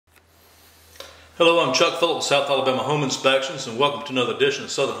Hello, I'm Chuck Phillip with South Alabama Home Inspections, and welcome to another edition of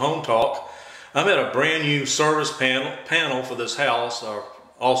Southern Home Talk. I'm at a brand new service panel for this house,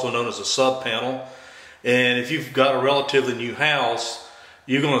 also known as a sub panel. And if you've got a relatively new house,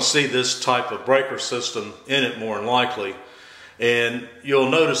 you're going to see this type of breaker system in it more than likely. And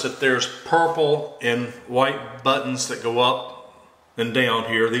you'll notice that there's purple and white buttons that go up and down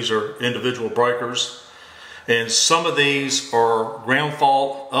here. These are individual breakers. And some of these are ground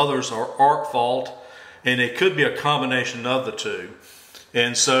fault, others are arc fault, and it could be a combination of the two.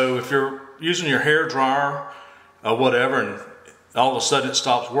 And so if you're using your hair dryer or whatever, and all of a sudden it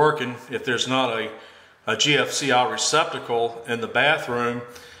stops working, if there's not a GFCI receptacle in the bathroom,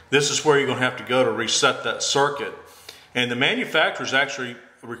 this is where you're going to have to go to reset that circuit. And the manufacturers actually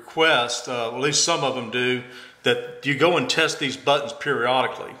request, at least some of them do, that you go and test these buttons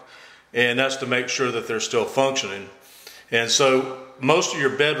periodically. And that's to make sure that they're still functioning. And so most of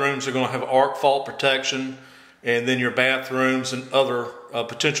your bedrooms are going to have arc fault protection, and then your bathrooms and other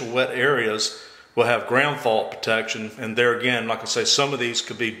potential wet areas will have ground fault protection. And there again, like I say, some of these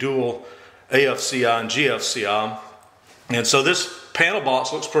could be dual AFCI and GFCI. And so this panel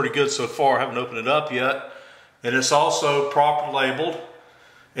box looks pretty good so far. I haven't opened it up yet. And it's also properly labeled.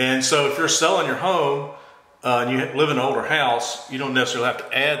 And so if you're selling your home, and you live in an older house, you don't necessarily have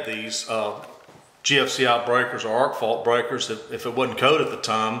to add these GFCI breakers or arc fault breakers if it wasn't code at the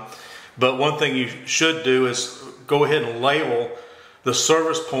time. But one thing you should do is go ahead and label the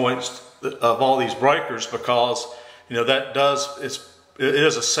service points of all these breakers, because you know that it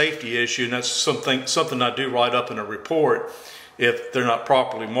is a safety issue, and that's something I do write up in a report if they're not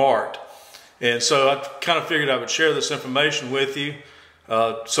properly marked. And so I kind of figured I would share this information with you,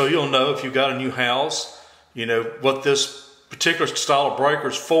 so you'll know if you've got a new house, you know, what this particular style of breaker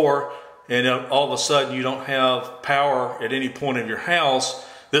is for, and all of a sudden you don't have power at any point in your house.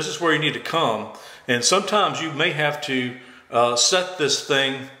 This is where you need to come. And sometimes you may have to set this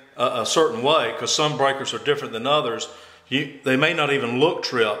thing a certain way, because some breakers are different than others. They may not even look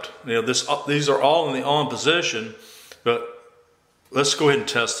tripped. You know, these are all in the on position, but let's go ahead and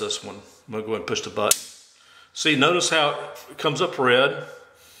test this one. I'm going to go ahead and push the button. See, notice how it comes up red,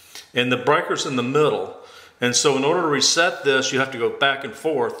 and the breaker's in the middle. And so in order to reset this, you have to go back and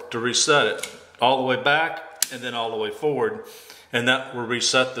forth to reset it. All the way back and then all the way forward. And that will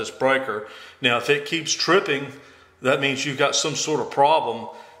reset this breaker. Now if it keeps tripping, that means you've got some sort of problem,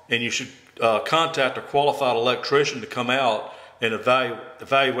 and you should contact a qualified electrician to come out and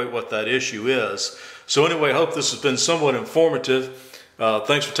evaluate what that issue is. So anyway, I hope this has been somewhat informative.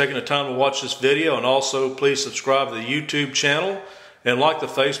 Thanks for taking the time to watch this video, and also please subscribe to the YouTube channel and like the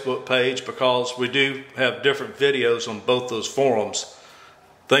Facebook page, because we do have different videos on both those forums.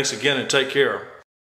 Thanks again, and take care.